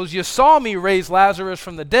miracles. You saw me raise Lazarus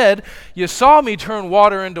from the dead. You saw me turn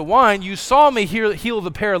water into wine. You saw me heal the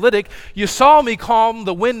paralytic. You saw me calm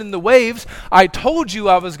the wind and the waves. I told you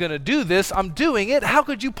I was going to do this. I'm doing it. How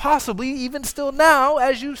could you possibly, even still now,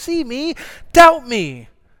 as you see me, doubt me?"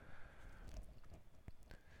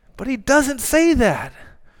 But he doesn't say that.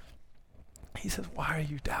 He says, "Why are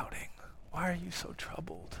you doubting? Why are you so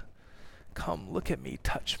troubled? Come, look at me,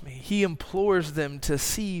 touch me." He implores them to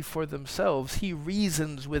see for themselves. He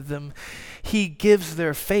reasons with them. He gives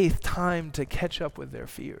their faith time to catch up with their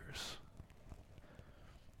fears.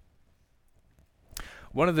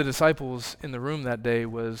 One of the disciples in the room that day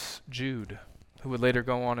was Jude, who would later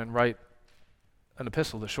go on and write an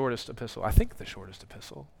epistle, the shortest epistle, I think the shortest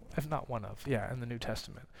epistle, if not one of, in the New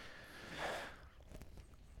Testament.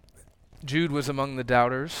 Jude was among the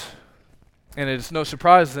doubters. And it's no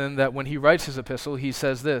surprise then that when he writes his epistle, he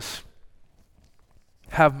says this: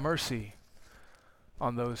 "Have mercy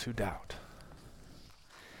on those who doubt."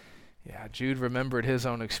 Yeah, Jude remembered his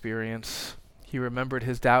own experience. He remembered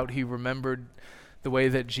his doubt. He remembered the way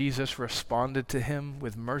that Jesus responded to him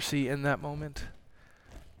with mercy in that moment.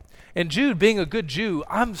 And Jude, being a good Jew,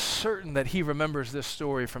 I'm certain that he remembers this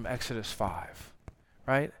story from Exodus 5,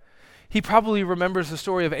 right? He probably remembers the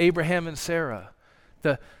story of Abraham and Sarah,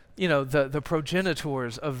 the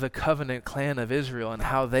progenitors of the covenant clan of Israel and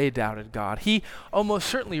how they doubted God. He almost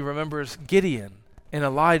certainly remembers Gideon and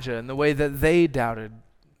Elijah and the way that they doubted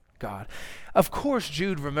God. Of course,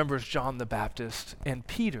 Jude remembers John the Baptist and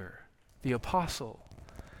Peter, the apostle,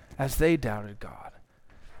 as they doubted God.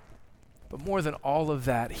 But more than all of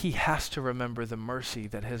that, he has to remember the mercy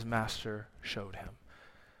that his master showed him.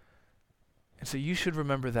 And so you should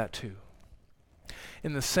remember that too.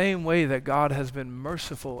 In the same way that God has been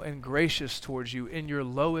merciful and gracious towards you in your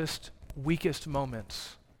lowest, weakest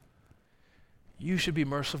moments, you should be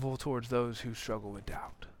merciful towards those who struggle with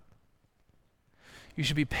doubt. You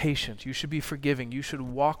should be patient. You should be forgiving. You should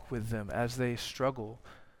walk with them as they struggle.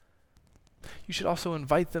 You should also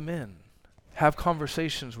invite them in, have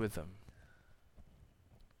conversations with them.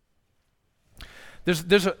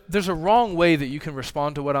 There's a wrong way that you can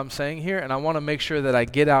respond to what I'm saying here, and I want to make sure that I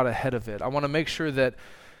get out ahead of it. I want to make sure that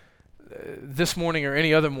this morning or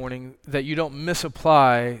any other morning that you don't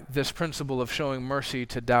misapply this principle of showing mercy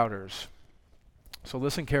to doubters. So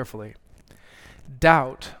listen carefully.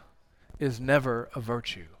 Doubt is never a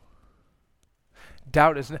virtue.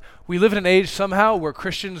 We live in an age somehow where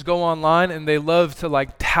Christians go online and they love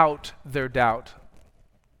to tout their doubt.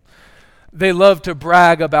 They love to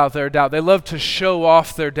brag about their doubt. They love to show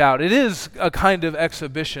off their doubt. It is a kind of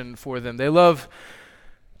exhibition for them. They love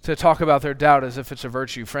to talk about their doubt as if it's a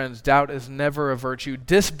virtue. Friends, doubt is never a virtue.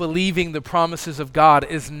 Disbelieving the promises of God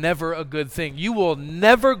is never a good thing. You will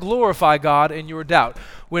never glorify God in your doubt.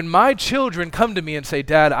 When my children come to me and say,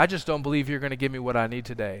 "Dad, I just don't believe you're going to give me what I need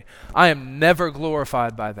today," I am never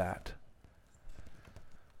glorified by that.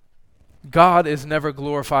 God is never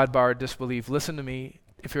glorified by our disbelief. Listen to me.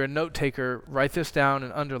 If you're a note taker, write this down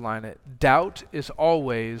and underline it. Doubt is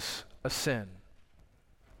always a sin.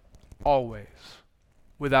 Always.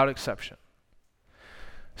 Without exception.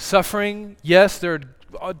 Suffering, yes, there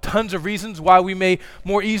are tons of reasons why we may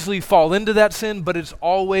more easily fall into that sin, but it's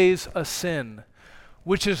always a sin.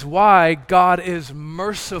 Which is why God is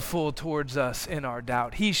merciful towards us in our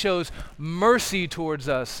doubt. He shows mercy towards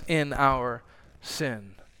us in our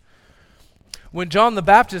sin. When John the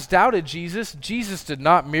Baptist doubted Jesus, Jesus did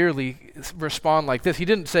not merely respond like this. He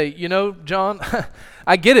didn't say, John,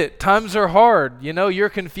 I get it. Times are hard. You're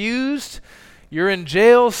confused. You're in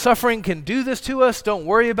jail. Suffering can do this to us. Don't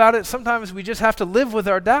worry about it. Sometimes we just have to live with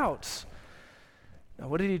our doubts. Now,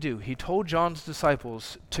 what did he do? He told John's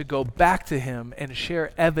disciples to go back to him and share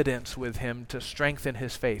evidence with him to strengthen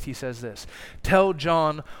his faith. He says this, "Tell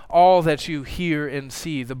John all that you hear and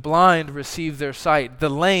see. The blind receive their sight. The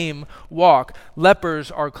lame walk. Lepers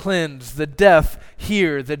are cleansed. The deaf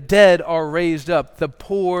hear. The dead are raised up. The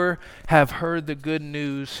poor have heard the good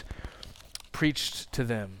news preached to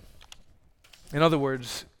them." In other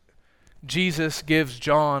words, Jesus gives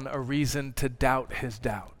John a reason to doubt his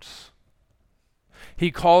doubts. He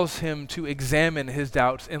calls him to examine his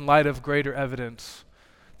doubts in light of greater evidence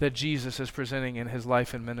that Jesus is presenting in his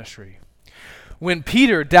life and ministry. When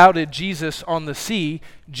Peter doubted Jesus on the sea,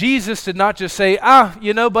 Jesus did not just say,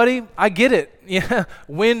 buddy, I get it. Yeah,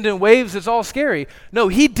 wind and waves, it's all scary. No,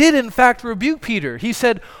 he did in fact rebuke Peter. He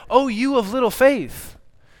said, "Oh, you of little faith."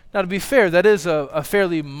 Now, to be fair, that is a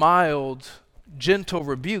fairly mild, gentle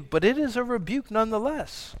rebuke, but it is a rebuke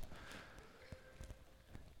nonetheless.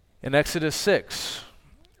 In Exodus 6,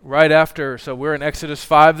 right after, so we're in Exodus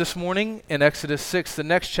 5 this morning. In Exodus 6, the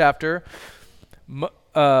next chapter,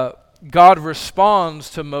 God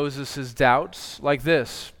responds to Moses' doubts like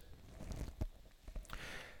this.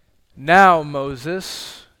 "Now,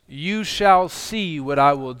 Moses, you shall see what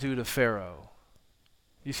I will do to Pharaoh."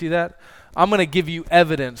 You see that? I'm going to give you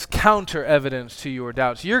evidence, counter evidence to your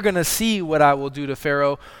doubts. You're going to see what I will do to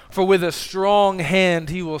Pharaoh, for with a strong hand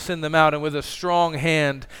he will send them out, and with a strong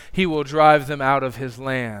hand he will drive them out of his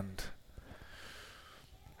land.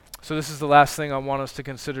 So this is the last thing I want us to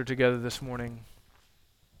consider together this morning.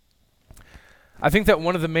 I think that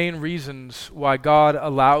one of the main reasons why God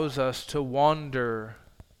allows us to wander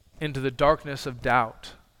into the darkness of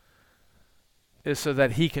doubt is so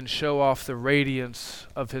that he can show off the radiance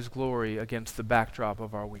of his glory against the backdrop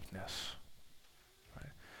of our weakness. Right?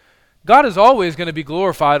 God is always going to be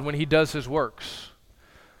glorified when he does his works.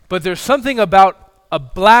 But there's something about a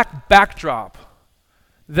black backdrop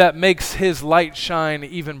that makes his light shine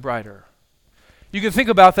even brighter. You can think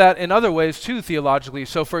about that in other ways too, theologically.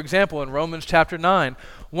 So for example, in Romans chapter 9,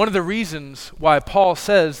 one of the reasons why Paul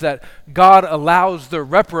says that God allows the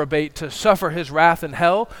reprobate to suffer his wrath in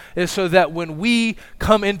hell is so that when we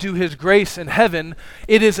come into his grace in heaven,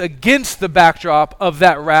 it is against the backdrop of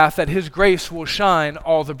that wrath that his grace will shine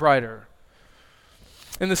all the brighter.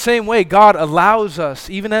 In the same way, God allows us,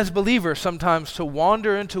 even as believers, sometimes to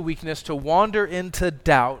wander into weakness, to wander into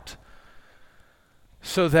doubt,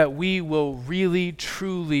 so that we will really,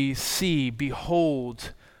 truly see,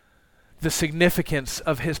 behold, the significance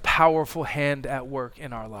of his powerful hand at work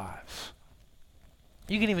in our lives.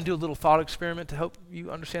 You can even do a little thought experiment to help you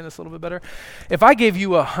understand this a little bit better. If I gave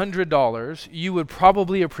you $100, you would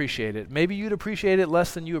probably appreciate it. Maybe you'd appreciate it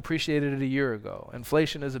less than you appreciated it a year ago.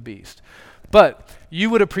 Inflation is a beast. But you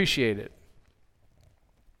would appreciate it.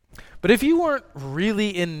 But if you weren't really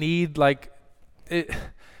in need,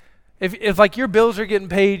 If like your bills are getting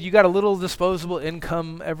paid, you got a little disposable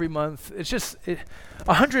income every month,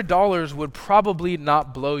 $100 would probably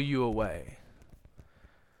not blow you away.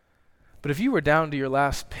 But if you were down to your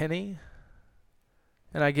last penny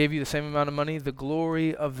and I gave you the same amount of money, the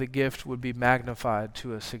glory of the gift would be magnified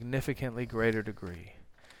to a significantly greater degree.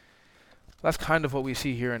 That's kind of what we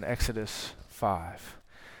see here in Exodus 5.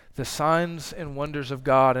 The signs and wonders of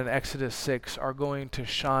God in Exodus 6 are going to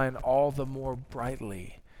shine all the more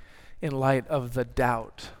brightly in light of the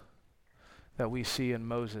doubt that we see in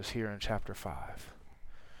Moses here in chapter 5.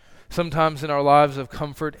 Sometimes in our lives of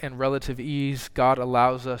comfort and relative ease, God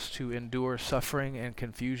allows us to endure suffering and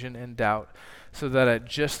confusion and doubt so that at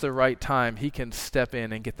just the right time, he can step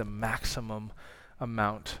in and get the maximum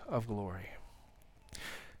amount of glory.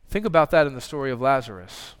 Think about that in the story of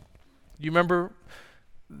Lazarus. You remember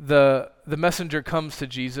the messenger comes to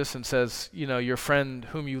Jesus and says, your friend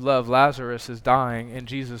whom you love, Lazarus, is dying. And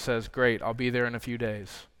Jesus says, great, I'll be there in a few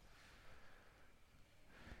days.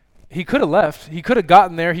 He could have left. He could have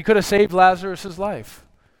gotten there. He could have saved Lazarus' life.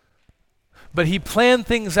 But he planned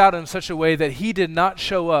things out in such a way that he did not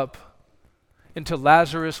show up until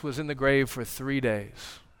Lazarus was in the grave for 3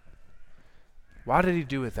 days. Why did he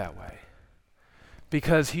do it that way?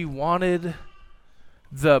 Because he wanted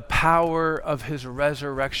the power of his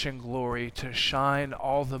resurrection glory to shine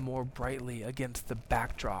all the more brightly against the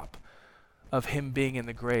backdrop of him being in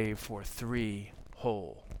the grave for 3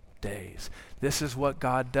 whole days. This is what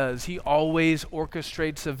God does. He always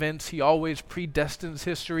orchestrates events. He always predestines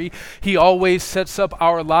history. He always sets up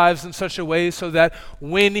our lives in such a way so that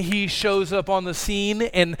when he shows up on the scene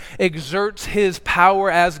and exerts his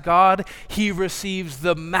power as God, he receives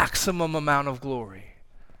the maximum amount of glory.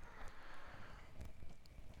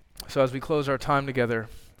 So as we close our time together,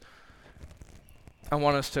 I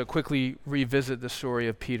want us to quickly revisit the story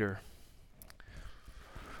of Peter.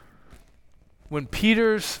 When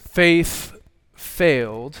Peter's faith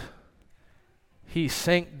failed, he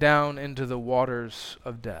sank down into the waters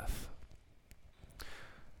of death.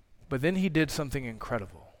 But then he did something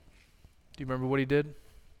incredible. Do you remember what he did?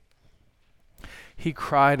 He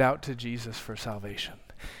cried out to Jesus for salvation.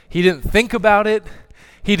 He didn't think about it.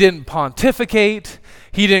 He didn't pontificate.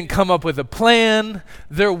 He didn't come up with a plan.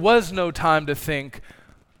 There was no time to think.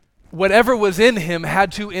 Whatever was in him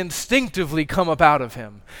had to instinctively come up out of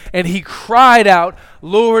him. And he cried out,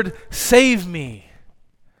 "Lord, save me."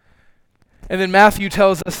 And then Matthew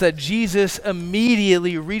tells us that Jesus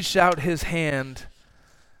immediately reached out his hand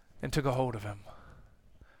and took a hold of him.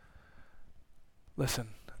 Listen,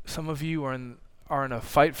 some of you are in a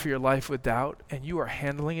fight for your life with doubt, and you are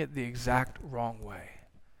handling it the exact wrong way.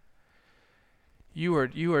 You're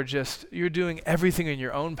doing everything in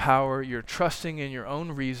your own power. You're trusting in your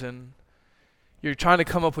own reason. You're trying to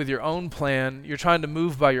come up with your own plan. You're trying to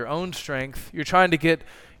move by your own strength. You're trying to get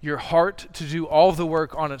your heart to do all the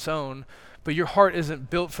work on its own, but your heart isn't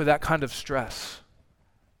built for that kind of stress,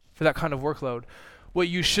 for that kind of workload. What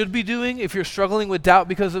you should be doing if you're struggling with doubt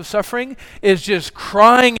because of suffering is just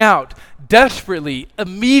crying out desperately,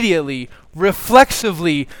 immediately,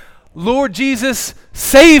 reflexively, "Lord Jesus,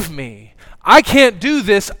 save me. I can't do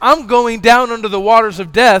this. I'm going down under the waters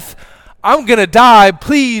of death. I'm going to die.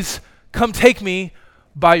 Please come take me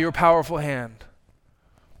by your powerful hand."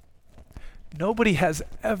 Nobody has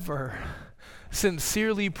ever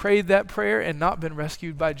sincerely prayed that prayer and not been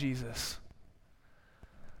rescued by Jesus.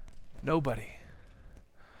 Nobody.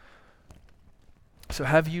 So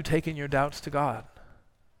have you taken your doubts to God?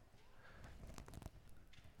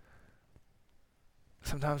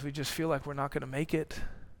 Sometimes we just feel like we're not going to make it.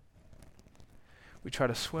 We try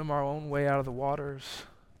to swim our own way out of the waters.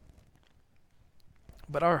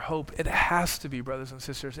 But our hope, it has to be, brothers and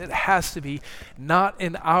sisters, it has to be not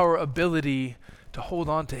in our ability to hold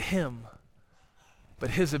on to him,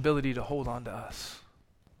 but his ability to hold on to us.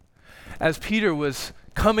 As Peter was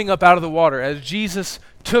coming up out of the water, as Jesus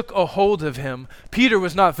took a hold of him, Peter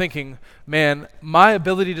was not thinking, "Man, my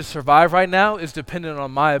ability to survive right now is dependent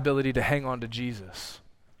on my ability to hang on to Jesus."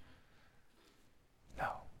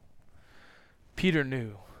 Peter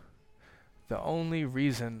knew the only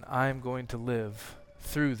reason I'm going to live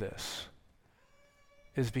through this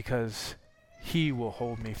is because he will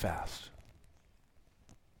hold me fast.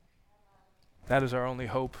 That is our only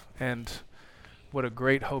hope, and what a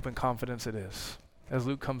great hope and confidence it is. As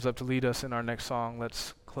Luke comes up to lead us in our next song,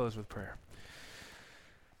 let's close with prayer.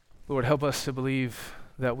 Lord, help us to believe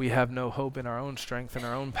that we have no hope in our own strength and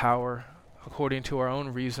our own power, according to our own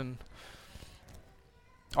reason.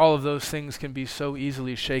 All of those things can be so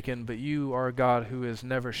easily shaken, but you are a God who is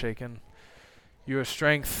never shaken. Your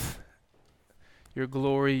strength, your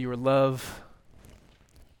glory, your love,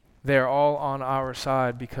 they are all on our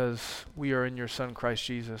side because we are in your Son, Christ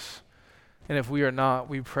Jesus. And if we are not,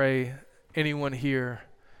 we pray anyone here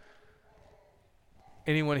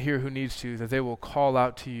who needs to, that they will call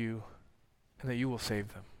out to you and that you will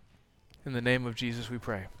save them. In the name of Jesus we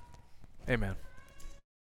pray. Amen.